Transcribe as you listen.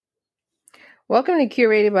Welcome to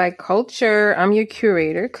Curated by Culture. I'm your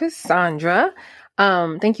curator, Cassandra.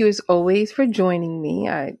 Thank you as always for joining me.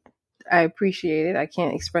 I appreciate it. I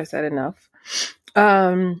can't express that enough.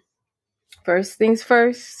 First things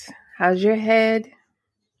first, how's your head?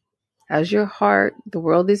 How's your heart? The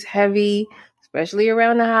world is heavy, especially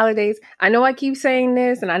around the holidays. I know I keep saying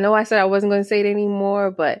this, and I know I said I wasn't going to say it anymore,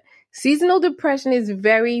 but seasonal depression is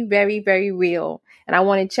very, very, very real. And I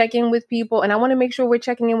want to check in with people, and I want to make sure we're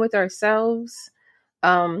checking in with ourselves.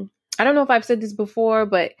 I don't know if I've said this before,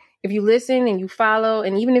 but if you listen and you follow,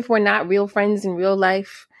 and even if we're not real friends in real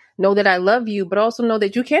life, know that I love you, but also know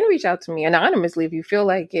that you can reach out to me anonymously if you feel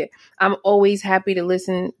like it. I'm always happy to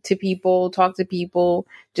listen to people, talk to people,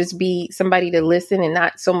 just be somebody to listen and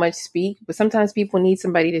not so much speak. But sometimes people need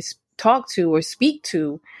somebody to talk to or speak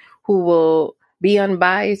to who will be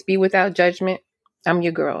unbiased, be without judgment. I'm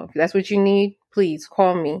your girl. If that's what you need, please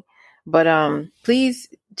call me. But please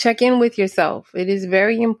check in with yourself. It is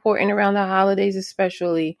very important around the holidays,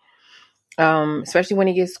 especially when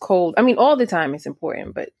it gets cold. I mean, all the time it's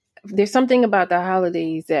important, but there's something about the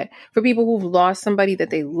holidays that for people who've lost somebody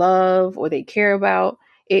that they love or they care about,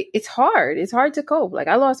 it's hard. It's hard to cope. Like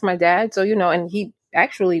I lost my dad, so, and he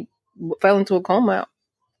actually fell into a coma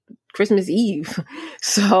Christmas Eve.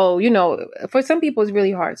 So, for some people it's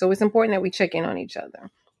really hard. So it's important that we check in on each other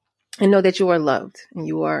and know that you are loved and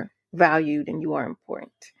you are valued and you are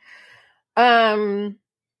important. I'm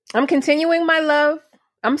continuing my love.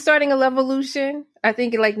 I'm starting a Lovevolution. I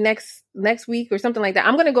think like next week or something like that.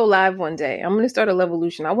 I'm going to go live one day. I'm going to start a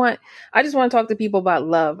Lovevolution. I just want to talk to people about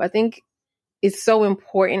love. I think it's so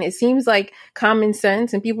important. It seems like common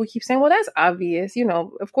sense and people keep saying, well, that's obvious.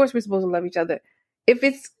 Of course we're supposed to love each other. If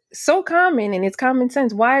it's so common and it's common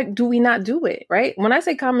sense, why do we not do it? Right? When I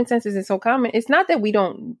say common sense isn't so common, it's not that we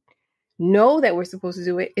don't know that we're supposed to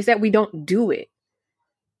do it. It's that we don't do it.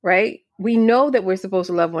 Right? We know that we're supposed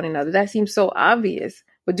to love one another. That seems so obvious.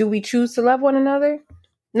 But do we choose to love one another?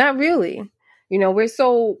 Not really. We're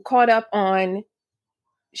so caught up on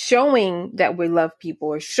showing that we love people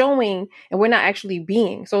or showing, and we're not actually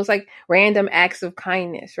being. So it's like random acts of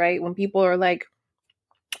kindness, right? When people are like,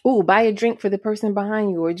 ooh, buy a drink for the person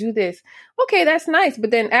behind you or do this. Okay, that's nice.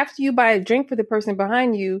 But then after you buy a drink for the person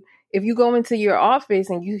behind you, if you go into your office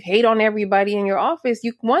and you hate on everybody in your office,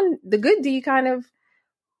 the good deed kind of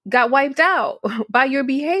got wiped out by your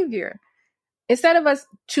behavior. Instead of us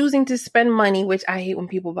choosing to spend money, which I hate when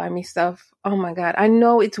people buy me stuff. Oh my God. I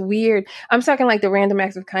know it's weird. I'm talking like the random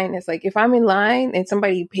acts of kindness. Like if I'm in line and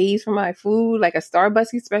somebody pays for my food, like a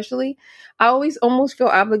Starbucks especially, I always almost feel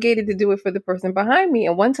obligated to do it for the person behind me.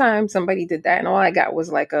 And one time somebody did that and all I got was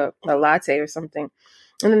like a latte or something.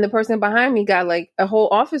 And then the person behind me got like a whole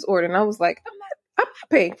office order. And I was like, I'm not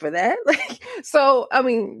paying for that. So, I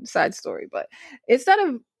mean, side story, but instead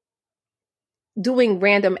of doing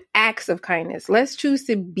random acts of kindness, let's choose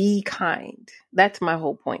to be kind. That's my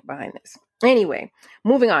whole point behind this. Anyway,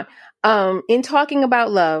 moving on. In talking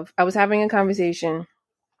about love, I was having a conversation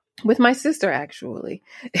with my sister actually.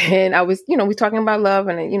 And I was, we talking about love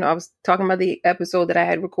and, I was talking about the episode that I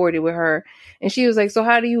had recorded with her. And she was like, so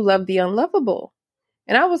how do you love the unlovable?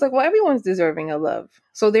 And I was like, well, everyone's deserving of love.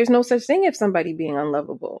 So there's no such thing as somebody being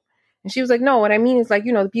unlovable. And she was like, no, what I mean is like,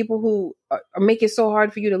 the people who make it so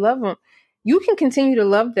hard for you to love them, you can continue to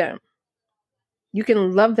love them. You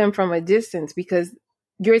can love them from a distance because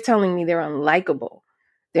you're telling me they're unlikable.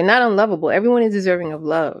 They're not unlovable. Everyone is deserving of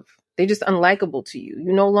love. They're just unlikable to you.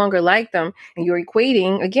 You no longer like them and you're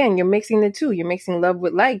equating, again, you're mixing the two. You're mixing love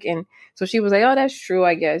with like. And so she was like, oh, that's true,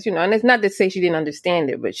 I guess, and it's not to say she didn't understand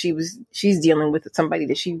it, but she's dealing with somebody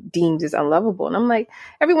that she deems as unlovable. And I'm like,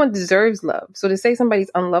 everyone deserves love. So to say somebody's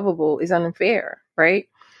unlovable is unfair, right?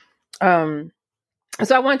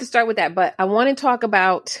 So I wanted to start with that, but I want to talk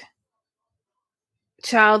about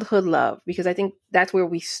childhood love because I think that's where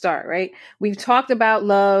we start, right? We've talked about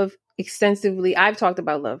love extensively. I've talked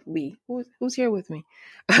about love. Who's here with me?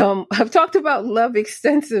 I've talked about love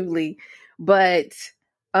extensively, but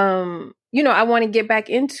I want to get back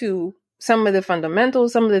into some of the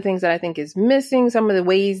fundamentals, some of the things that I think is missing, some of the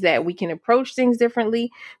ways that we can approach things differently.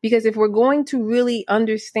 Because if we're going to really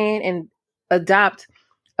understand and adopt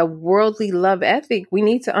a worldly love ethic, we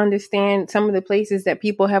need to understand some of the places that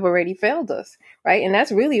people have already failed us, right? And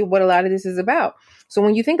that's really what a lot of this is about. So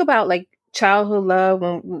when you think about like childhood love,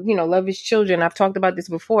 when, love is children, I've talked about this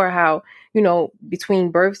before, how, between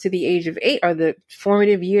birth to the age of 8 are the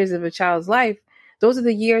formative years of a child's life. Those are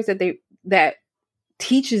the years that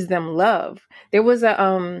teaches them love. There was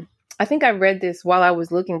I think I read this while I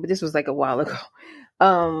was looking, but this was like a while ago.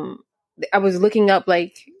 I was looking up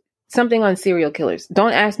like something on serial killers.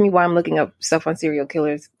 Don't ask me why I'm looking up stuff on serial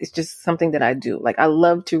killers. It's just something that I do. Like, I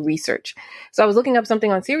love to research. So I was looking up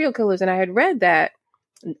something on serial killers, and I had read that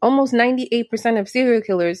almost 98% of serial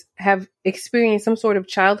killers have experienced some sort of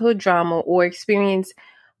childhood drama or experienced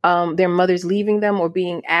their mothers leaving them or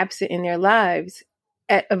being absent in their lives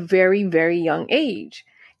at a very, very young age.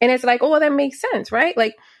 And it's like, oh, well, that makes sense, right?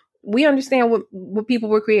 Like, we understand what people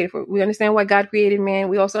were created for. We understand why God created man.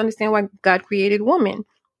 We also understand why God created woman.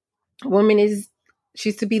 Woman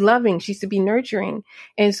she's to be loving. She's to be nurturing.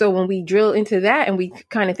 And so when we drill into that and we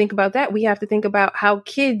kind of think about that, we have to think about how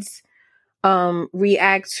kids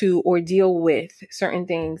react to or deal with certain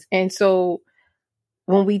things. And so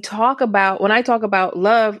when I talk about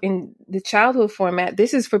love in the childhood format,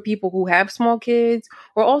 this is for people who have small kids,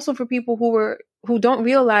 or also for people who don't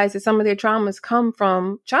realize that some of their traumas come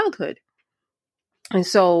from childhood. And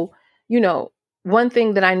so, one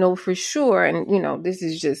thing that I know for sure, and this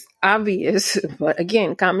is just obvious, but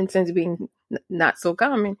again, common sense being not so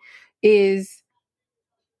common, is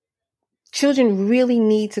children really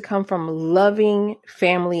need to come from loving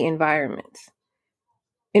family environments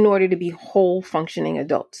in order to be whole functioning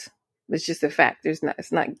adults. It's just a fact. It's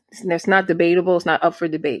not debatable. It's not up for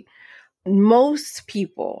debate. Most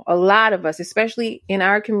people, a lot of us, especially in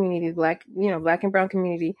our community, Black and brown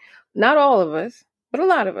community, not all of us, but a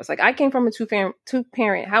lot of us. Like, I came from a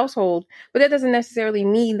two-parent household, but that doesn't necessarily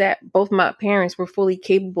mean that both my parents were fully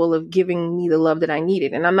capable of giving me the love that I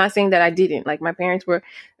needed. And I'm not saying that I didn't. Like, my parents were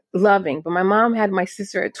loving, but my mom had my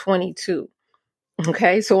sister at 22.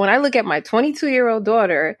 Okay. So when I look at my 22-year-old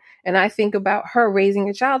daughter and I think about her raising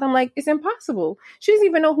a child, I'm like, it's impossible. She doesn't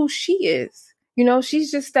even know who she is.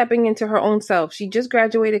 She's just stepping into her own self. She just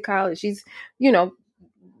graduated college. She's,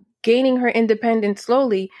 gaining her independence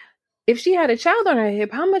slowly. If she had a child on her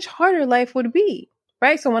hip, how much harder life would be,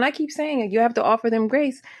 right? So when I keep saying it, you have to offer them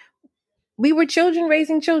grace. We were children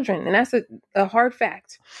raising children, and that's a hard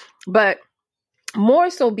fact. But more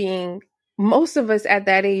so being, most of us at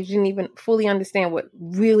that age didn't even fully understand what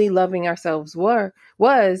really loving ourselves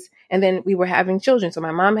was. And then we were having children. So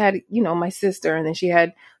my mom had, my sister, and then she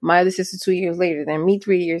had my other sister 2 years later, then me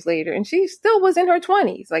 3 years later. And she still was in her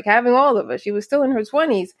 20s, like having all of us. She was still in her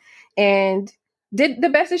 20s and did the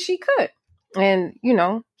best as she could. And,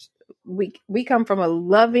 we come from a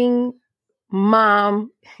loving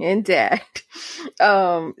mom and dad.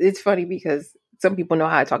 It's funny because some people know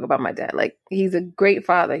how I talk about my dad. Like, he's a great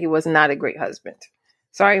father. He was not a great husband.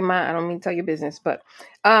 Sorry, Ma, I don't mean to tell your business, but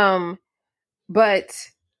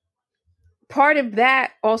part of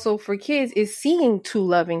that also for kids is seeing two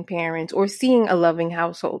loving parents or seeing a loving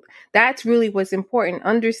household. That's really what's important.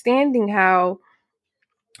 Understanding how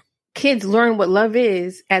kids learn what love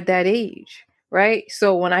is at that age, right?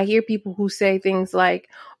 So when I hear people who say things like,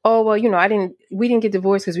 oh, well, we didn't get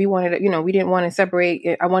divorced because we wanted, we didn't want to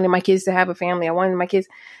separate. I wanted my kids to have a family. I wanted my kids.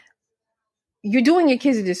 You're doing your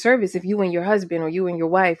kids a disservice if you and your husband or you and your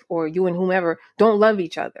wife or you and whomever don't love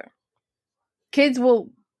each other. Kids will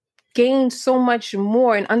gain so much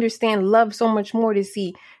more and understand love so much more to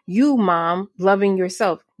see you, mom, loving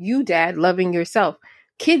yourself, you, dad, loving yourself.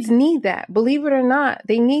 Kids need that. Believe it or not,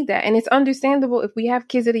 they need that. And it's understandable if we have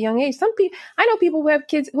kids at a young age. I know people who had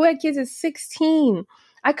kids at 16.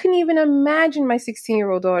 I couldn't even imagine my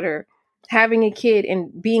 16-year-old daughter having a kid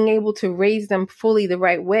and being able to raise them fully the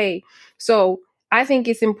right way. So I think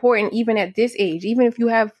it's important, even at this age, even if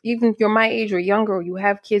you're my age or younger, or you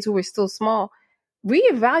have kids who are still small,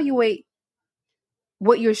 reevaluate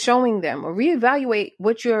what you're showing them, or reevaluate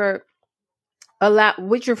what you're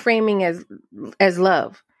framing as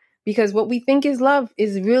love. Because what we think is love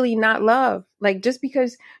is really not love. Like, just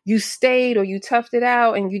because you stayed or you toughed it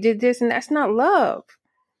out and you did this, and that's not love.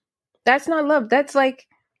 That's not love. That's like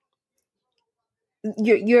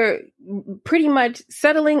you're pretty much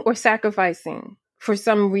settling or sacrificing for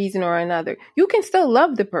some reason or another. You can still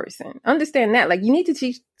love the person. Understand that. Like, you need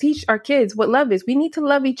to teach our kids what love is. We need to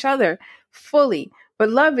love each other fully. But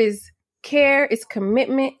love is care, it's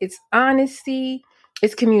commitment, it's honesty,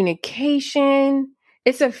 it's communication,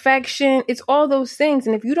 it's affection, it's all those things.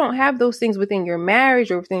 And if you don't have those things within your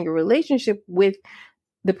marriage or within your relationship with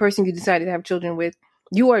the person you decided to have children with,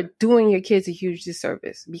 you are doing your kids a huge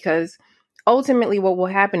disservice, because ultimately what will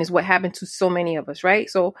happen is what happened to so many of us, right?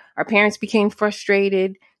 So our parents became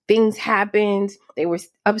frustrated. Things happened. They were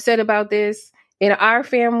upset about this. In our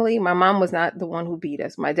family, my mom was not the one who beat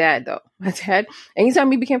us. My dad, though. My dad, anytime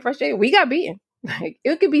we became frustrated, we got beaten. Like,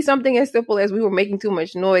 it could be something as simple as we were making too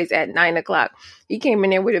much noise at 9 o'clock. He came in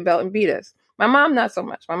there with a belt and beat us. My mom, not so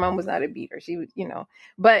much. My mom was not a beater. She would,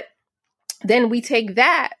 but then we take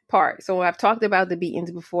that part. So I've talked about the beatings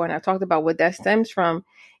before, and I've talked about what that stems from.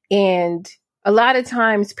 And a lot of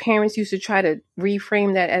times parents used to try to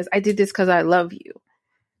reframe that as, I did this because I love you.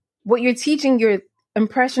 What you're teaching your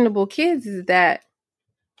impressionable kids is that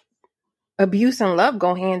abuse and love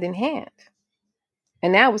go hand in hand.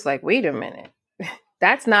 And that was like, wait a minute.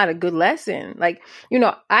 That's not a good lesson. Like,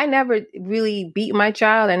 I never really beat my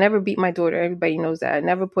child. I never beat my daughter. Everybody knows that.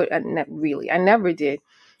 I never did.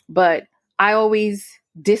 But I always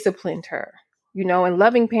disciplined her, and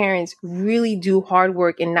loving parents really do hard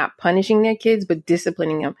work in not punishing their kids, but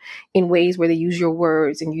disciplining them in ways where they use your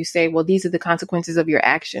words and you say, well, these are the consequences of your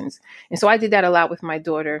actions. And so I did that a lot with my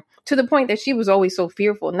daughter, to the point that she was always so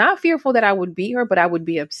fearful, not fearful that I would beat her, but I would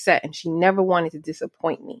be upset. And she never wanted to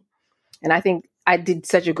disappoint me. And I think I did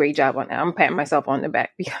such a great job on that. I'm patting myself on the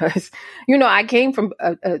back because, I came from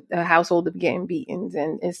a household of getting beatings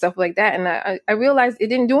and stuff like that. And I realized it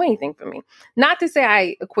didn't do anything for me. Not to say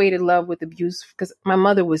I equated love with abuse, because my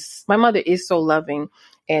mother is so loving.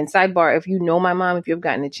 And sidebar, if you know my mom, if you've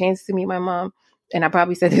gotten a chance to meet my mom, and I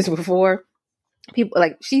probably said this before, people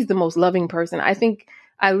like, she's the most loving person. I think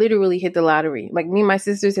I literally hit the lottery. Like, me and my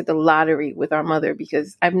sisters hit the lottery with our mother,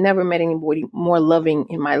 because I've never met anybody more loving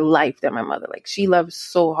in my life than my mother. Like, she loves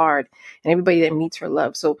so hard, and everybody that meets her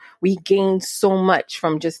loves. So we gained so much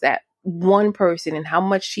from just that one person, and how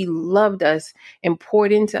much she loved us and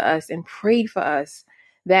poured into us and prayed for us,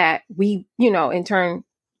 that we, in turn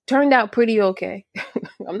turned out pretty okay.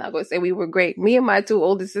 I'm not going to say we were great. Me and my two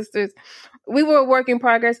older sisters, we were a work in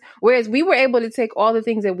progress, whereas we were able to take all the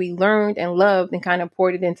things that we learned and loved and kind of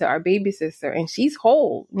poured it into our baby sister. And she's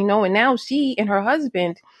whole, and now she and her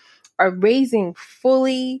husband are raising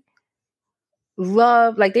fully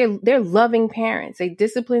love, like they're loving parents. They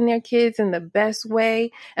discipline their kids in the best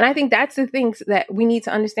way. And I think that's the things that we need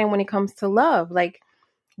to understand when it comes to love. Like,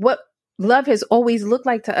 what love has always looked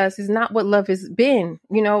like to us is not what love has been.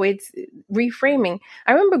 It's reframing.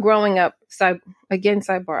 I remember growing up,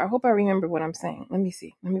 sidebar. I hope I remember what I'm saying. Let me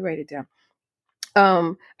see. Let me write it down.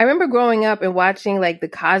 I remember growing up and watching like the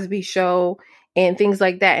Cosby Show and things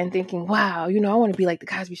like that, and thinking, wow, I want to be like the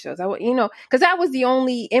Cosby Shows. Because that was the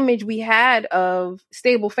only image we had of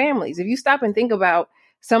stable families. If you stop and think about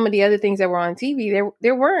some of the other things that were on TV,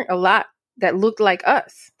 there weren't a lot that looked like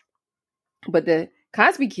us. But the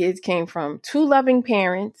Cosby kids came from two loving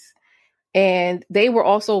parents, and they were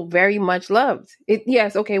also very much loved.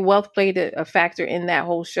 Yes, okay, wealth played a factor in that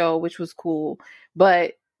whole show, which was cool.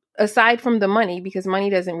 But aside from the money, because money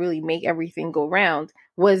doesn't really make everything go round,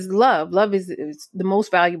 was love. Love is the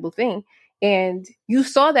most valuable thing. And you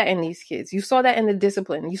saw that in these kids. You saw that in the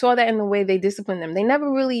discipline. You saw that in the way they disciplined them. They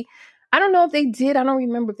never really, I don't know if they did. I don't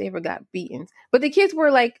remember if they ever got beaten. But the kids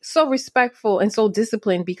were like so respectful and so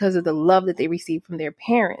disciplined because of the love that they received from their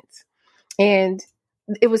parents. And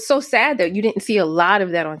it was so sad that you didn't see a lot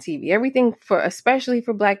of that on TV. Everything, especially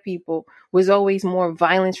for Black people, was always more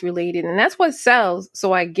violence related. And that's what sells.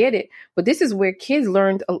 So I get it. But this is where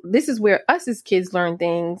this is where us as kids learn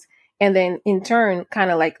things, and then in turn kind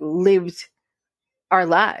of like lived our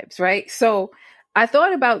lives, right? So I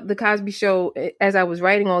thought about the Cosby Show as I was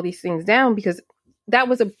writing all these things down, because that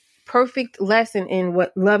was a perfect lesson in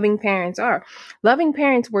what loving parents are. Loving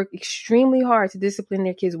parents work extremely hard to discipline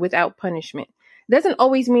their kids without punishment. It doesn't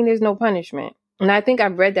always mean there's no punishment. And I think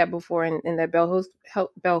I've read that before in that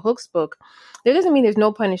Bell Hooks book. That doesn't mean there's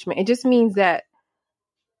no punishment. It just means that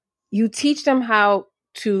you teach them how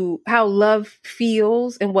love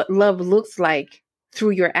feels and what love looks like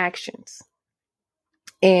through your actions.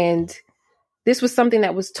 And this was something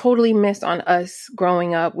that was totally missed on us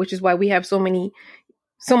growing up, which is why we have so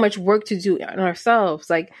much work to do on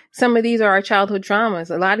ourselves. Like, some of these are our childhood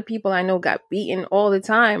traumas. A lot of people I know got beaten all the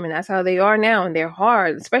time, and that's how they are now. And they're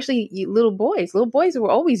hard, especially little boys. Little boys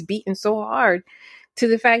were always beaten so hard, to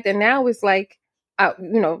the fact that now it's like,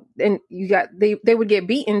 and they would get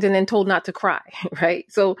beaten and then told not to cry, right?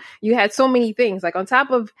 So you had so many things. Like, on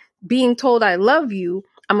top of being told I love you,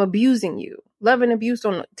 I'm abusing you. Love and abuse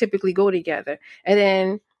don't typically go together. And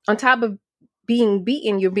then on top of being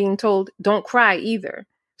beaten, you're being told don't cry either.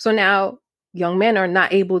 So now young men are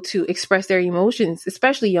not able to express their emotions,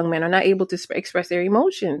 especially young men are not able to express their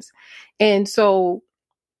emotions. And so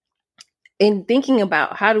in thinking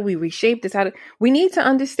about how do we reshape this, we need to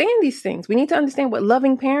understand these things. We need to understand what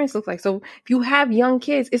loving parents look like. So if you have young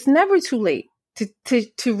kids, it's never too late to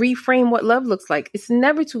reframe what love looks like. It's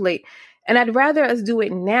never too late. And I'd rather us do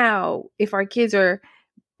it now if our kids are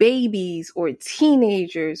babies or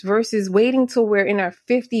teenagers, versus waiting till we're in our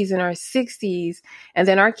 50s and our 60s, and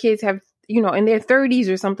then our kids have, in their 30s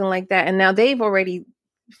or something like that, and now they've already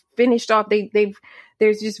finished off. They've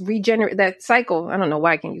there's just regenerate that cycle. I don't know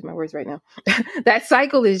why I can't use my words right now. That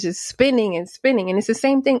cycle is just spinning and spinning. And it's the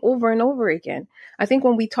same thing over and over again. I think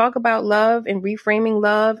when we talk about love and reframing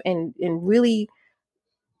love and really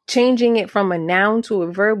changing it from a noun to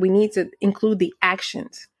a verb, we need to include the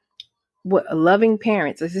actions. What loving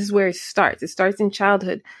parents, this is where it starts. It starts in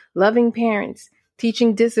childhood. Loving parents,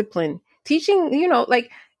 teaching discipline, teaching,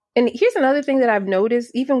 and here's another thing that I've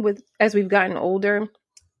noticed, even with as we've gotten older,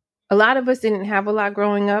 a lot of us didn't have a lot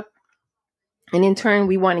growing up. And in turn,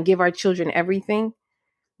 we want to give our children everything.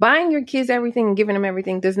 Buying your kids everything and giving them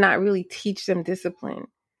everything does not really teach them discipline.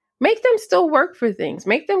 Make them still work for things.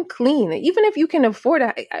 Make them clean. Even if you can afford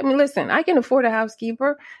listen, I can afford a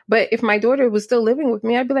housekeeper, but if my daughter was still living with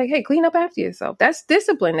me, I'd be like, hey, clean up after yourself. That's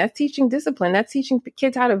discipline. That's teaching discipline. That's teaching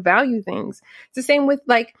kids how to value things. It's the same with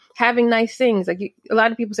like having nice things. Like a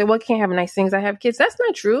lot of people say, well, I can't have nice things. I have kids. That's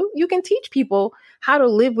not true. You can teach people how to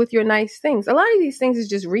live with your nice things. A lot of these things is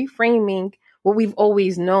just reframing what we've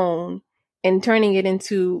always known and turning it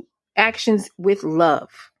into actions with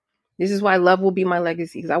love. This is why love will be my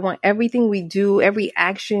legacy, because I want everything we do, every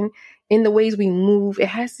action in the ways we move, it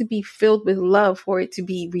has to be filled with love for it to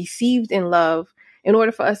be received in love in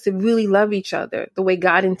order for us to really love each other the way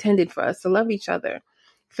God intended for us to love each other.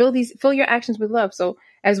 Fill your actions with love. So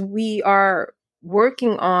as we are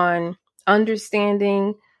working on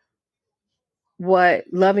understanding what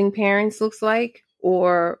loving parents looks like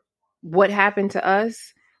or what happened to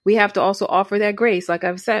us, we have to also offer that grace. Like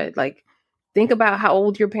I've said, like, think about how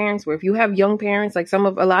old your parents were. If you have young parents, like a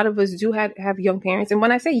lot of us do have young parents. And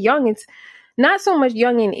when I say young, it's not so much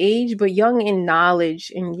young in age, but young in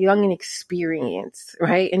knowledge and young in experience,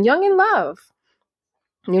 right? And young in love.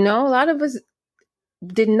 A lot of us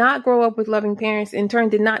did not grow up with loving parents, in turn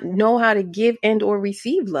did not know how to give and or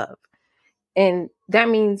receive love. And that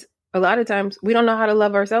means a lot of times we don't know how to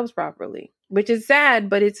love ourselves properly, which is sad,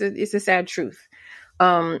 but it's a sad truth.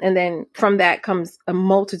 And then from that comes a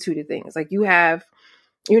multitude of things. Like you have,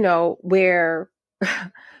 where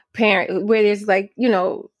there's like,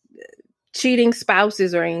 cheating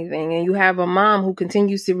spouses or anything. And you have a mom who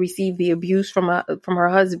continues to receive the abuse from her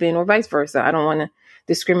husband or vice versa. I don't want to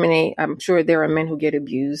discriminate. I'm sure there are men who get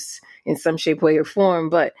abused in some shape, way or form.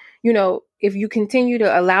 But, if you continue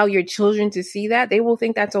to allow your children to see that, they will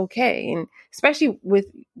think that's okay. And especially with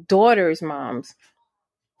daughters, moms,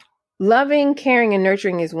 loving, caring, and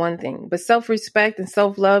nurturing is one thing, but self-respect and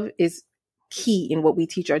self-love is key in what we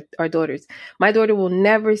teach our daughters. My daughter will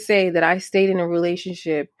never say that I stayed in a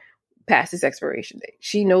relationship past its expiration date.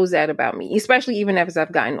 She knows that about me, especially even as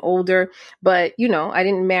I've gotten older. But, I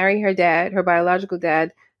didn't marry her dad, her biological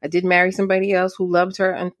dad. I did marry somebody else who loved her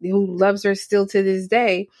and who loves her still to this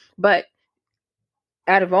day. But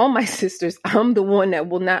out of all my sisters, I'm the one that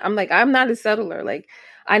will not, I'm not a settler. Like,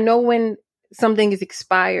 I know when something is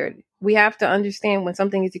expired. We have to understand when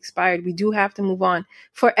something is expired, we do have to move on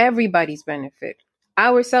for everybody's benefit.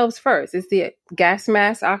 Ourselves first. It's the gas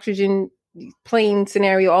mask, oxygen plane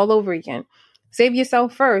scenario all over again. Save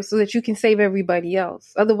yourself first so that you can save everybody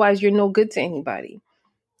else. Otherwise, you're no good to anybody.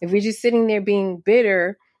 If we're just sitting there being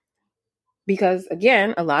bitter, because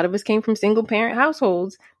again, a lot of us came from single parent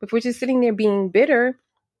households, but if we're just sitting there being bitter,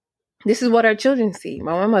 this is what our children see.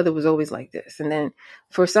 My mother was always like this. And then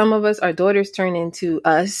for some of us, our daughters turn into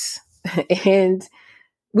us and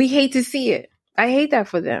we hate to see it. I hate that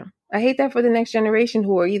for them. I hate that for the next generation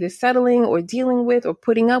who are either settling or dealing with or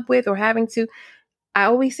putting up with or having to. I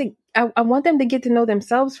always say, I want them to get to know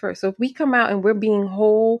themselves first. So if we come out and we're being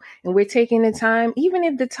whole and we're taking the time, even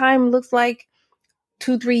if the time looks like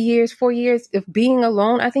 2, 3 years, 4 years of being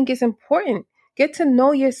alone, I think it's important. Get to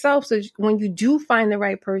know yourself so when you do find the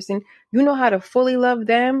right person, you know how to fully love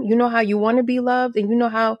them. You know how you want to be loved, and you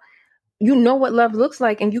know what love looks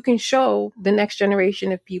like, and you can show the next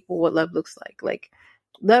generation of people what love looks like. Like,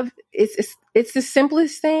 love, it's the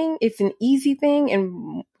simplest thing. It's an easy thing.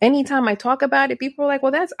 And anytime I talk about it, people are like,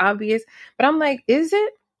 well, that's obvious. But I'm like, is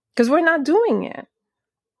it? Because we're not doing it.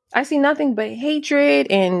 I see nothing but hatred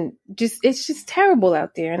and it's just terrible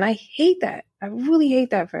out there. And I hate that. I really hate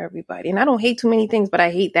that for everybody. And I don't hate too many things, but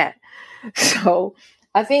I hate that. So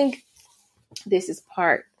I think this is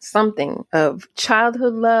something of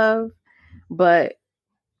childhood love, but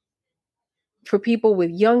for people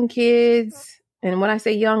with young kids, and when I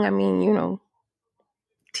say young, I mean,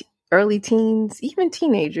 early teens, even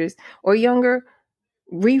teenagers or younger,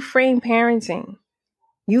 reframe parenting.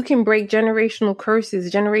 You can break generational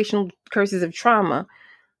curses of trauma,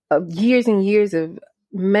 of years and years of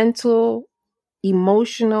mental,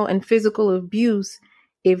 emotional, and physical abuse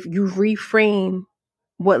if you reframe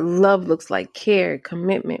what love looks like: care,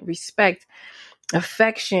 commitment, respect,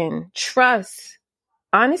 affection, trust.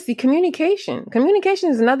 honesty, communication. Communication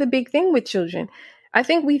is another big thing with children. I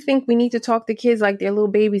think we need to talk to kids like they're little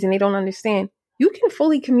babies and they don't understand. You can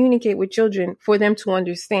fully communicate with children for them to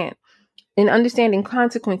understand, and understanding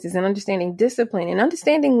consequences and understanding discipline and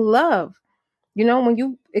understanding love. When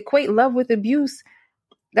you equate love with abuse,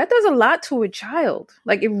 that does a lot to a child.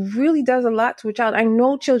 Like, it really does a lot to a child. I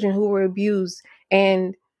know children who were abused,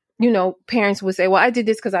 and, parents would say, well, I did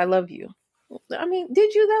this because I love you. I mean,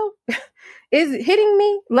 did you though? Is hitting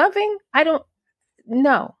me loving? I don't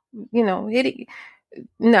know. Hitting,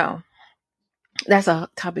 no. That's a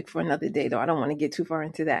topic for another day, though. I don't want to get too far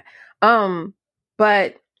into that.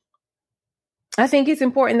 But I think it's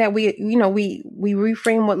important that we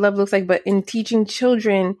reframe what love looks like. But in teaching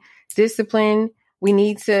children discipline, we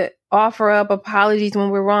need to offer up apologies when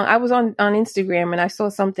we're wrong. I was on Instagram and I saw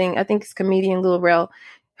something. I think it's comedian Lil Rel,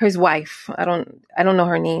 his wife. I don't know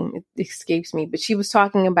her name. It escapes me. But she was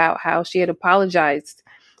talking about how she had apologized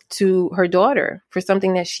to her daughter for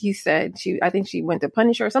something that she said. I think she went to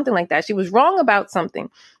punish her or something like that. She was wrong about something.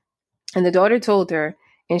 And the daughter told her,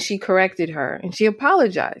 and she corrected her, and she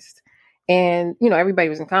apologized. And, everybody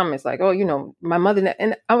was in comments like, oh, my mother.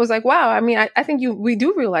 And I was like, wow. I mean, I think we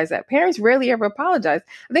do realize that parents rarely ever apologize.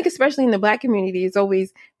 I think especially in the Black community, it's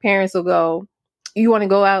always parents will go, you want to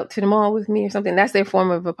go out to the mall with me or something? That's their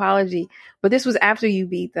form of apology. But this was after you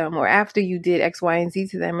beat them or after you did X, Y, and Z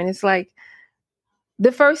to them. And it's like,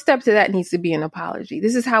 the first step to that needs to be an apology.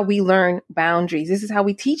 This is how we learn boundaries. This is how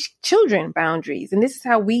we teach children boundaries. And this is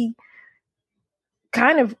how we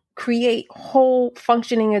kind of create whole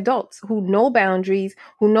functioning adults who know boundaries,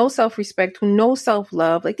 who know self-respect, who know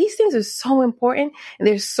self-love. Like, these things are so important and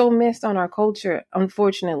they're so missed on our culture,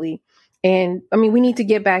 unfortunately. And I mean, we need to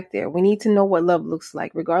get back there. We need to know what love looks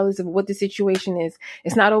like, regardless of what the situation is.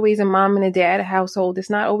 It's not always a mom and a dad household. It's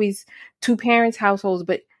not always two parents households,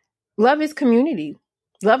 but love is community.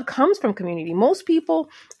 Love comes from community. Most people,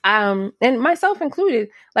 and myself included,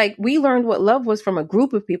 like, we learned what love was from a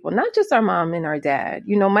group of people, not just our mom and our dad.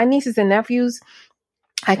 My nieces and nephews,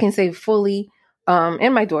 I can say fully,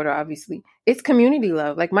 and my daughter, obviously, it's community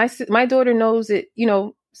love. Like, my daughter knows it,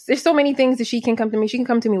 there's so many things that she can come to me. She can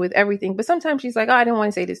come to me with everything. But sometimes she's like, oh, I didn't want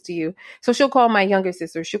to say this to you. So she'll call my younger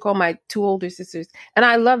sister. She'll call my two older sisters. And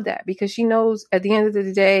I love that because she knows at the end of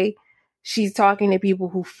the day, she's talking to people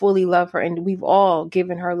who fully love her, and we've all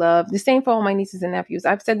given her love. The same for all my nieces and nephews.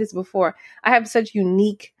 I've said this before. I have such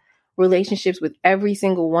unique relationships with every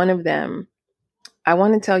single one of them. I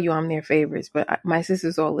want to tell you I'm their favorites, but my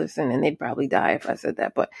sisters all listen, and they'd probably die if I said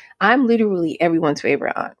that. But I'm literally everyone's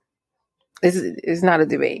favorite aunt. It's not a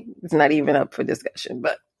debate. It's not even up for discussion.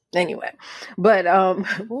 But anyway, what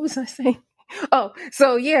was I saying? Oh,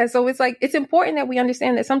 so yeah. So it's like, it's important that we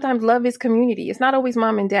understand that sometimes love is community. It's not always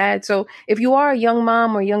mom and dad. So if you are a young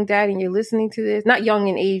mom or young dad and you're listening to this, not young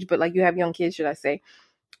in age, but like you have young kids, should I say,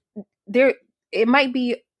 it might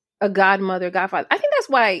be a godmother, godfather. I think that's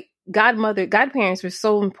why godparents were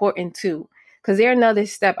so important too, because they're another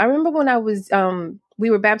step. I remember when I was, we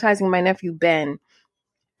were baptizing my nephew, Ben.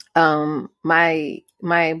 My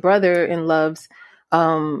brother-in-law's,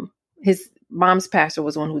 his mom's pastor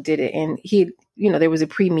was the one who did it. And he, there was a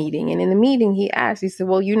pre-meeting, and in the meeting he said,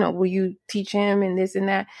 well, will you teach him and this and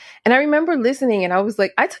that? And I remember listening, and I was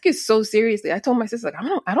like, I took it so seriously. I told my sister,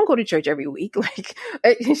 like, I don't go to church every week. Like,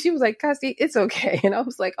 and she was like, Cassie, it's okay. And I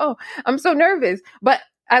was like, oh, I'm so nervous. But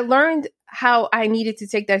I learned how I needed to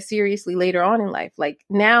take that seriously later on in life. Like,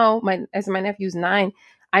 now, as my nephew's 9,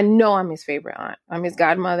 I know I'm his favorite aunt. I'm his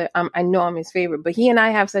godmother. I know I'm his favorite. But he and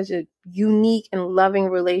I have such a unique and loving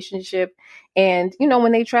relationship. And,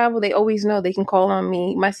 when they travel, they always know they can call on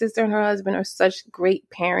me. My sister and her husband are such great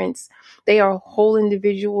parents. They are whole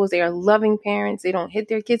individuals. They are loving parents. They don't hit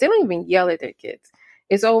their kids. They don't even yell at their kids.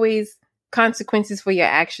 It's always consequences for your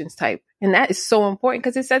actions type. And that is so important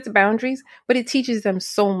because it sets boundaries, but it teaches them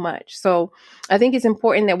so much. So I think it's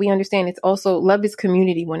important that we understand it's also love is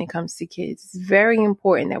community when it comes to kids. It's very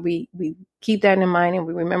important that we keep that in mind and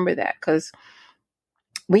we remember that, because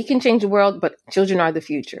we can change the world, but children are the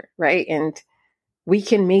future, right? And we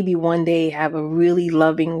can maybe one day have a really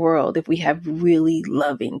loving world if we have really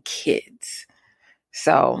loving kids.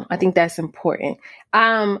 So I think that's important.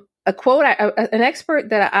 A quote, an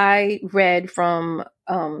expert that I read from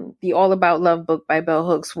the All About Love book by Bell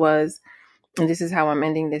Hooks was, and this is how I'm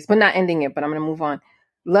ending this, but not ending it, but I'm going to move on.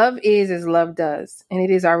 Love is as love does, and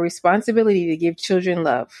it is our responsibility to give children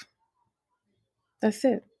love. That's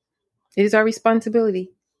it. It is our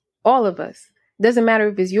responsibility. All of us. Doesn't matter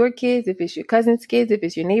if it's your kids, if it's your cousin's kids, if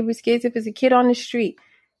it's your neighbor's kids, if it's a kid on the street.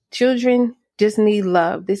 Children just need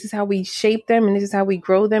love. This is how we shape them, and this is how we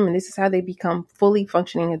grow them, and this is how they become fully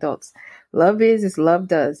functioning adults. Love is love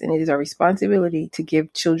does, and it is our responsibility to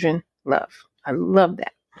give children love. I love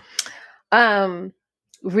that. Um,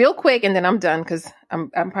 Real quick, and then I'm done because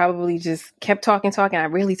I'm probably just kept talking. I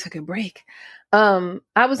really took a break. I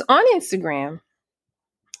was on Instagram,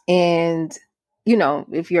 and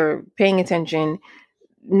if you're paying attention,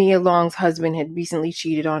 Nia Long's husband had recently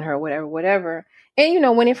cheated on her, whatever.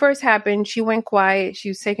 And when it first happened, she went quiet. She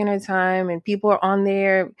was taking her time, and people are on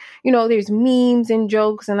there. There's memes and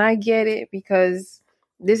jokes, and I get it because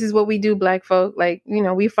this is what we do, Black folk. Like,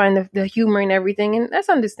 we find the humor in everything, and that's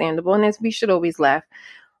understandable. And we should always laugh,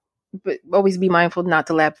 but always be mindful not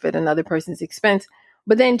to laugh at another person's expense.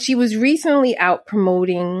 But then she was recently out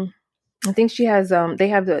promoting. I think she has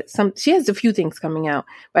she has a few things coming out,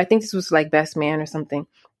 but I think this was like Best Man or something.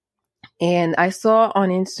 And I saw on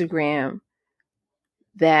Instagram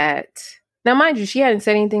that, now mind you, she hadn't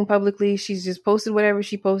said anything publicly. She's just posted whatever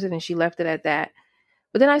she posted and she left it at that.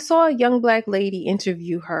 But then I saw a young Black lady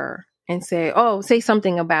interview her and say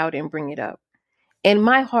something about it and bring it up. And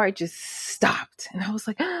my heart just stopped. And I was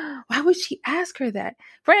like, why would she ask her that?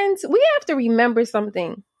 Friends, we have to remember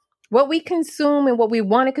something. What we consume and what we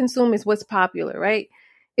want to consume is what's popular, right?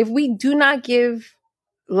 If we do not give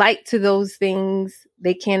light to those things,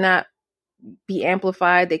 they cannot be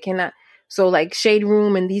amplified. They cannot. So like Shade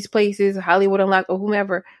Room and these places, Hollywood Unlocked or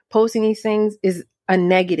whomever, posting these things is a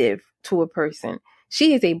negative to a person.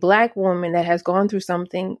 She is a Black woman that has gone through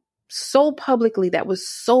something so publicly that was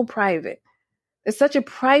so private. It's such a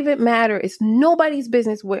private matter. It's nobody's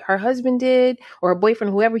business what her husband did or her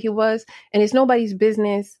boyfriend, whoever he was. And it's nobody's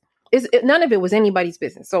business. None of it was anybody's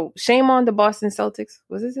business. So shame on the Boston Celtics.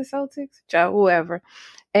 Was it the Celtics? Child, whoever.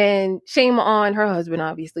 And shame on her husband,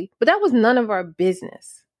 obviously. But that was none of our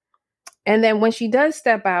business. And then when she does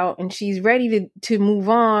step out and she's ready to move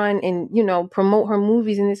on and, promote her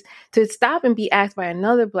movies and this, to stop and be asked by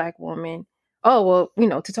another Black woman, to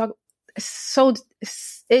talk. So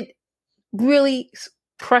it really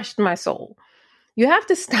crushed my soul. You have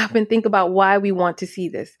to stop and think about why we want to see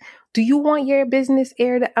this. Do you want your business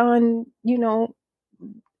aired on,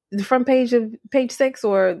 the front page of Page 6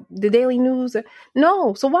 or the Daily News?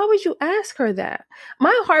 No. So why would you ask her that?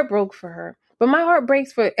 My heart broke for her, but my heart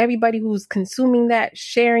breaks for everybody who's consuming that,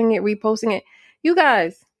 sharing it, reposting it. You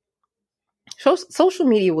guys, social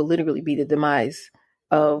media will literally be the demise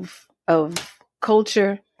of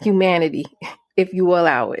culture, humanity, if you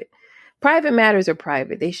allow it. Private matters are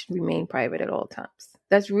private. They should remain private at all times.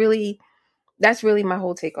 That's really my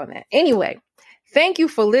whole take on that. Anyway, thank you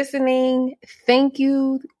for listening. Thank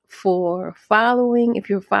you for following. If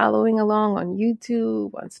you're following along on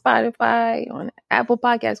YouTube, on Spotify, on Apple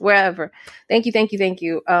Podcasts, wherever. Thank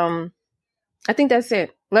you. I think that's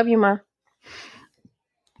it. Love you, Ma.